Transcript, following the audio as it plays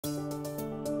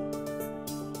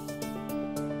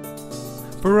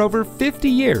For over 50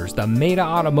 years, the Maita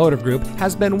Automotive Group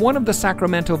has been one of the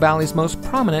Sacramento Valley's most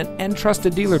prominent and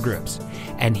trusted dealer groups.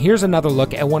 And here's another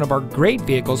look at one of our great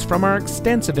vehicles from our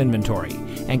extensive inventory,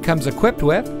 and comes equipped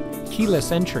with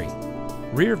keyless entry,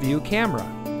 rear view camera,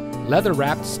 leather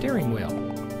wrapped steering wheel,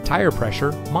 tire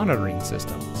pressure monitoring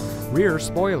system, rear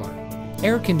spoiler,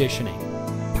 air conditioning,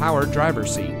 power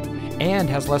driver's seat, and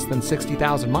has less than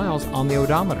 60,000 miles on the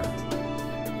odometer.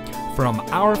 From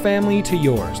our family to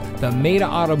yours, the Maita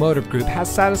Automotive Group has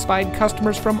satisfied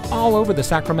customers from all over the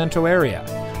Sacramento area.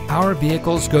 Our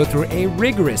vehicles go through a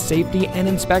rigorous safety and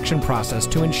inspection process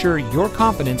to ensure your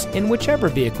confidence in whichever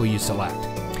vehicle you select.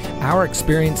 Our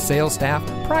experienced sales staff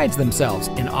prides themselves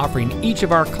in offering each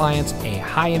of our clients a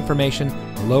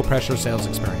high-information, low-pressure sales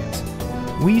experience.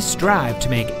 We strive to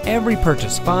make every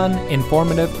purchase fun,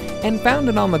 informative, and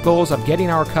founded on the goals of getting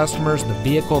our customers the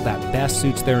vehicle that best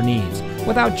suits their needs,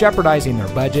 without jeopardizing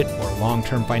their budget or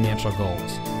long-term financial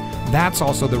goals. That's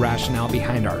also the rationale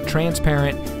behind our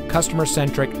transparent,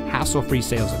 customer-centric, hassle-free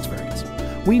sales experience.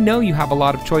 We know you have a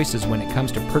lot of choices when it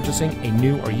comes to purchasing a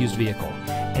new or used vehicle,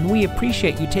 and we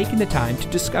appreciate you taking the time to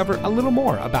discover a little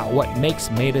more about what makes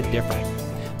Maita different.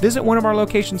 Visit one of our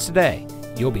locations today.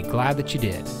 You'll be glad that you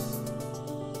did.